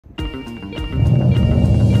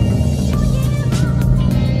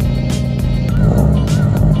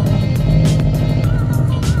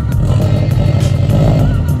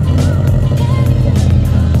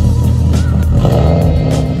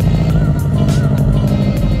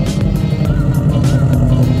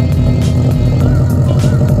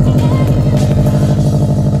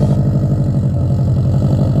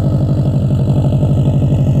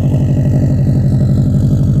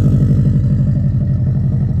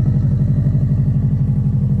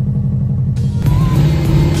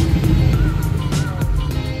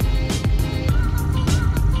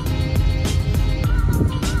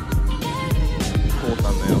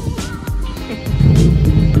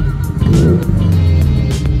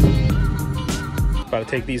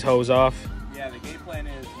take these hose off. Yeah, the game plan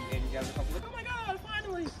is, and you guys are like, oh my god,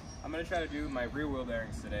 finally! I'm gonna try to do my rear wheel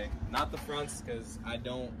bearings today. Not the fronts, because I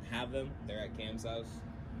don't have them. They're at Cam's house.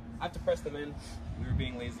 I have to press them in. We were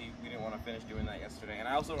being lazy. We didn't want to finish doing that yesterday. And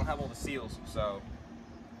I also don't have all the seals, so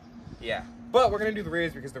yeah. But we're gonna do the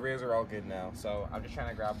rears because the rears are all good now. So I'm just trying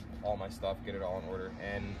to grab all my stuff, get it all in order.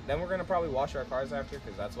 And then we're gonna probably wash our cars after,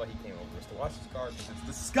 because that's why he came over, is to wash his car, because it's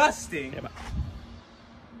disgusting. Yeah,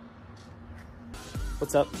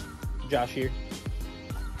 what's up? Josh here.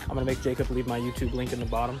 I'm gonna make Jacob leave my YouTube link in the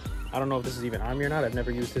bottom. I don't know if this is even on me or not. I've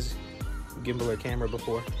never used this gimbal or camera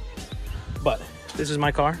before. But this is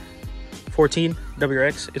my car, 14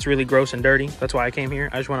 WRX. It's really gross and dirty. That's why I came here.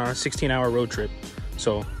 I just went on a 16-hour road trip.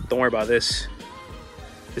 So don't worry about this.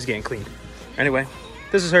 It's getting clean. Anyway,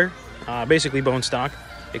 this is her. Basically bone stock,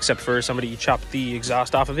 except for somebody chopped the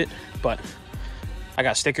exhaust off of it. But I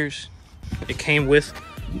got stickers. It came with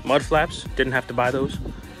mud flaps. Didn't have to buy those.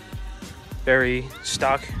 Very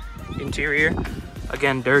stock interior.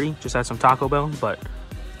 Again, dirty. Just had some Taco Bell, but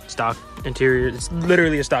stock interior. It's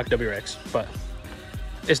literally a stock WRX, but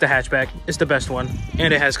it's the hatchback. It's the best one,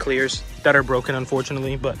 and it has clears that are broken,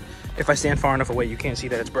 unfortunately. But if I stand far enough away, you can't see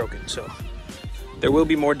that it's broken. So there will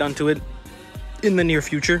be more done to it in the near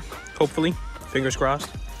future, hopefully. Fingers crossed.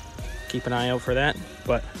 Keep an eye out for that.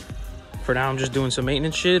 But for now, I'm just doing some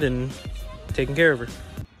maintenance shit and taking care of her.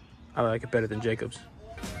 I like it better than Jacob's.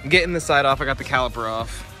 I'm getting the side off. I got the caliper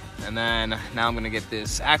off. And then now I'm gonna get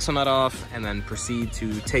this axle nut off and then proceed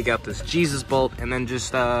to take out this Jesus bolt and then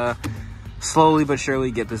just slowly but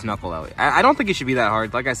surely get this knuckle out. I don't think it should be that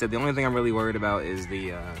hard. Like I said, the only thing I'm really worried about is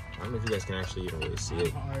the, I don't know if you guys can actually even really see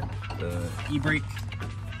it, the Ebrake.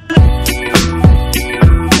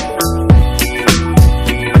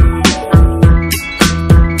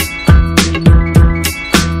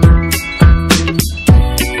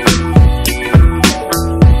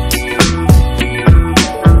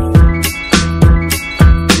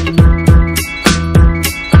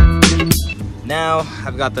 Now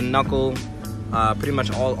I've got the knuckle pretty much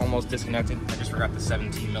almost disconnected. I just forgot the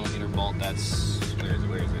 17mm bolt. That's,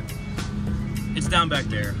 where is it? It's down back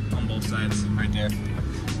there on both sides, right there.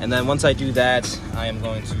 And then once I do that, I am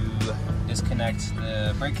going to disconnect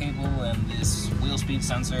the brake cable and this wheel speed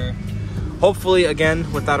sensor. Hopefully, again,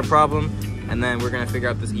 without a problem. And then we're gonna figure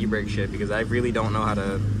out this e-brake shit, because I really don't know how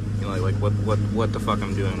to, you know, like what the fuck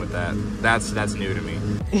I'm doing with that. That's new to me.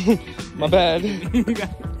 My bad.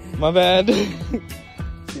 My bad.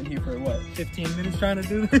 Sitting here for what, 15 minutes trying to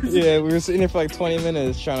do this? Yeah, we were sitting here for like 20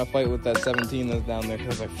 minutes trying to fight with that 17 that's down there. Cause I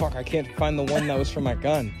was like, fuck, I can't find the one that was for my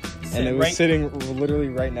gun. And it was sitting literally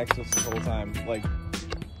right next to us the whole time. Like,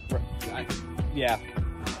 yeah.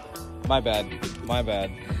 My bad. My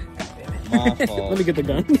bad. My fault. Let me get the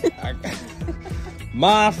gun.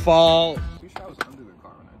 My fault. You sure I was under the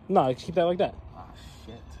car when I did? No, keep that like that. Oh,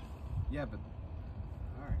 shit. Yeah, but,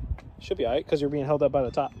 alright. Should be alright, because you're being held up by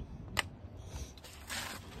the top.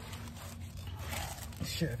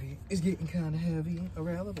 Chevy is getting kind of heavy.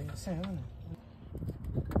 Irrelevant sound.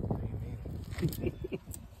 Oh, you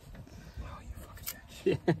fucking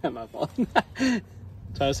bitch. Yeah, my fault.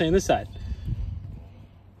 So I was saying this side.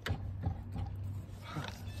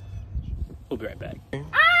 We'll be right back.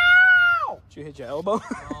 Ow! Did you hit your elbow?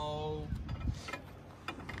 Oh.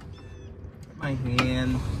 My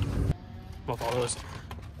hand. My fault. It was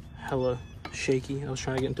hella shaky. I was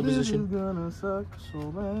trying to get into position. This is gonna suck so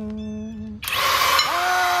bad.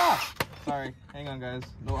 Sorry, hang on guys.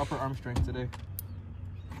 No upper arm strength today.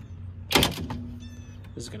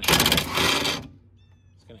 This is gonna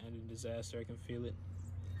end in disaster. I can feel it.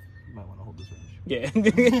 You might want to hold this wrench.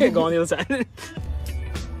 Yeah, go on the other side.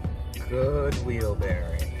 Good wheel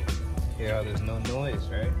bearing. Yeah, there's no noise,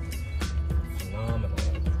 right? Phenomenal.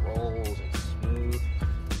 It rolls, it's smooth.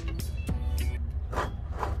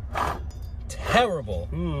 Terrible.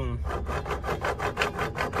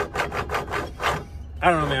 I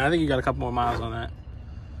don't know, man. I think you got a couple more miles on that.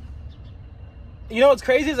 You know what's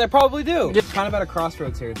crazy is I probably do. Just kind of at a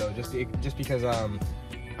crossroads here though, just because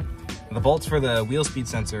the bolts for the wheel speed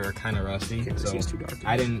sensor are kind of rusty. Okay, so it's too dark.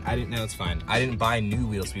 I didn't know. It's fine. I didn't buy new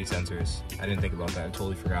wheel speed sensors. I didn't think about that. I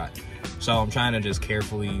totally forgot. So I'm trying to just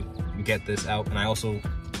carefully get this out, and I also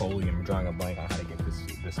totally am drawing a blank on how to get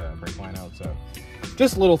this brake line out. So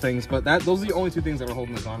just little things, but those are the only two things that are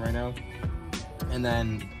holding this on right now. And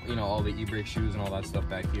then, you know, all the e-brake shoes and all that stuff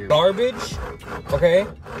back here. Garbage, okay?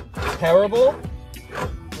 Terrible.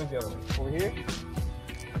 Where's the other one? Over here?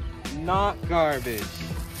 Not garbage.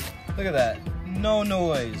 Look at that. No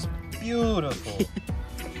noise. Beautiful.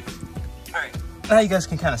 All right. Now you guys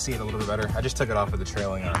can kind of see it a little bit better. I just took it off with the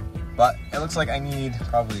trailing arm. But it looks like I need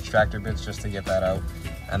probably extractor bits just to get that out.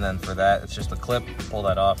 And then for that, it's just a clip, pull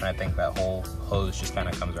that off, and I think that whole hose just kind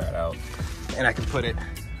of comes right out. And I can put it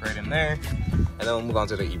right in there, and then we'll move on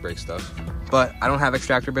to the Ebrake stuff. But I don't have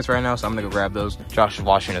extractor bits right now, so I'm gonna go grab those. Josh is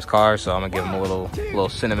washing his car, so I'm gonna give him a little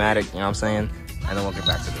cinematic, you know what I'm saying? And then we'll get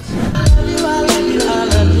back to this.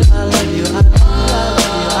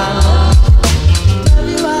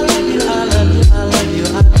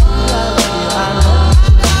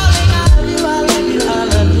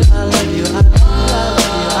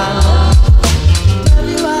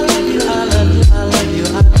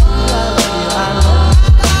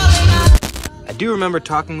 I do remember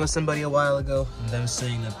talking with somebody a while ago and them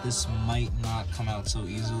saying that this might not come out so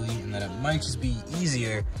easily and that it might just be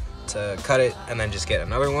easier to cut it and then just get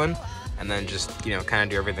another one and then just, you know, kind of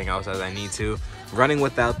do everything else as I need to. Running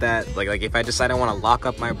without that, like if I decide I want to lock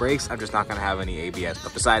up my brakes, I'm just not going to have any ABS.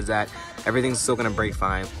 But besides that, everything's still going to brake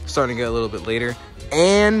fine. Starting to get a little bit later.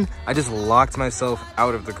 And I just locked myself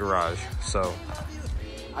out of the garage. So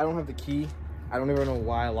I don't have the key. I don't even know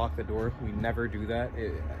why I locked the door. We never do that.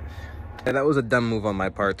 Yeah, that was a dumb move on my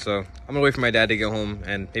part, so I'm gonna wait for my dad to get home,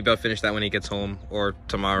 and maybe I'll finish that when he gets home or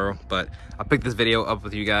tomorrow. But I'll pick this video up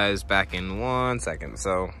with you guys back in 1 second.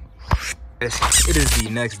 So it is the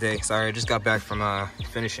next day. Sorry, I just got back from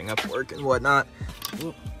finishing up work and whatnot.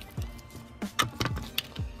 Whoop.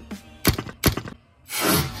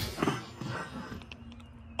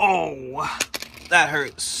 Oh, that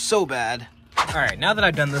hurt so bad. All right, now that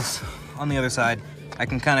I've done this on the other side, I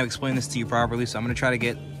can kind of explain this to you properly. So I'm gonna try to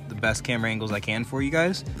get the best camera angles I can for you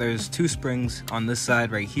guys. There's 2 springs on this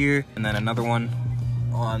side right here, and then another one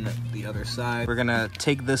on the other side. We're gonna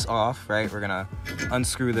take this off, right? We're gonna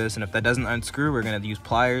unscrew this, and if that doesn't unscrew, we're gonna use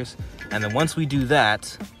pliers. And then once we do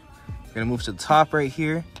that, we're gonna move to the top right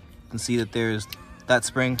here. You can see that there's that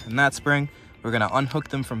spring and that spring. We're gonna unhook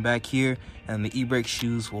them from back here, and the Ebrake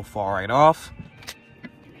shoes will fall right off.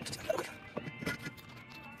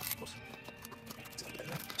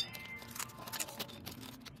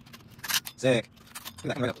 Sick.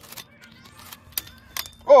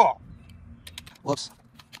 Oh! Whoops.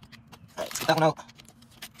 All right, let's get that one out.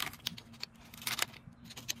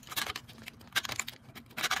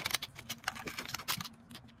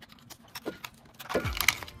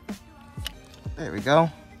 There we go.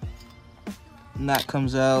 And that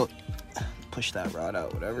comes out. Push that rod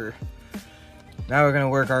out, whatever. Now we're gonna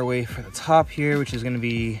work our way for the top here, which is gonna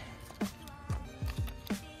be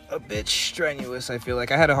a bit strenuous. I feel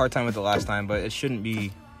like I had a hard time with it last time, but it shouldn't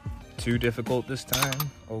be too difficult this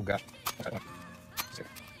time. Oh god.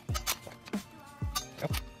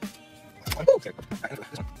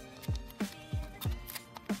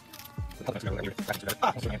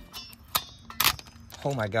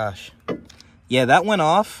 Oh my gosh. Yeah, that went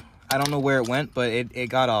off. I don't know where it went, but it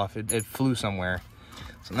got off. It flew somewhere.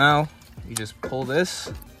 So now you just pull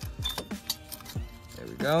this. There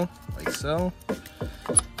we go, like so.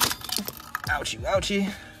 Ouchie,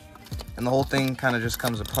 ouchie. And the whole thing kind of just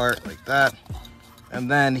comes apart like that.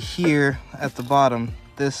 And then here at the bottom,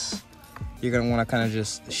 this, you're gonna wanna kind of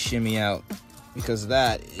just shimmy out because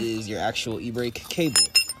that is your actual Ebrake cable.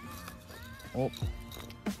 Oh,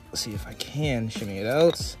 let's see if I can shimmy it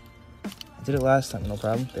out. I did it last time, no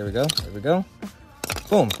problem. There we go, there we go.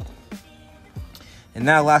 Boom. And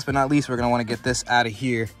now last but not least, we're gonna wanna get this out of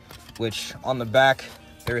here, which on the back,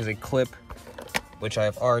 there is a clip which I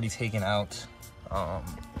have already taken out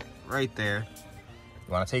right there.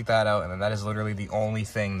 You want to take that out, and then that is literally the only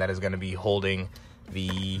thing that is going to be holding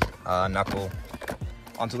the knuckle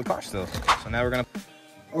onto the car still. So now we're going to...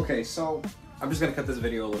 Okay, so I'm just going to cut this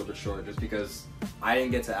video a little bit short just because I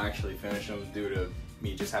didn't get to actually finish them due to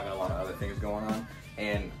me just having a lot of other things going on.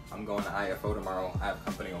 And I'm going to IFO tomorrow. I have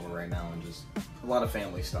company over right now and just a lot of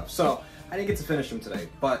family stuff. So I didn't get to finish them today,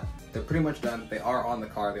 but they're pretty much done. They are on the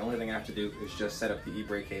car. The only thing I have to do is just set up the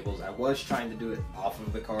Ebrake cables. I was trying to do it off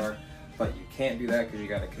of the car, but you can't do that because you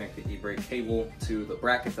got to connect the Ebrake cable to the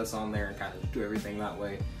bracket that's on there and kind of do everything that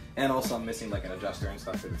way. And also I'm missing like an adjuster and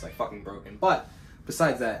stuff because it's like fucking broken. But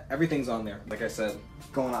besides that, everything's on there. Like I said,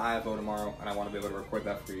 going to IFO tomorrow and I want to be able to record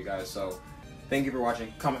that for you guys. So thank you for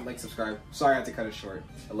watching. Comment, like, subscribe. Sorry I had to cut it short.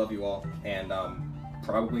 I love you all. And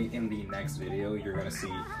probably in the next video, you're gonna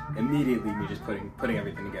see immediately me just putting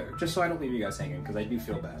everything together, just so I don't leave you guys hanging, because I do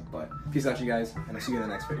feel bad. But peace out, you guys, and I'll see you in the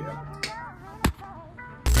next video.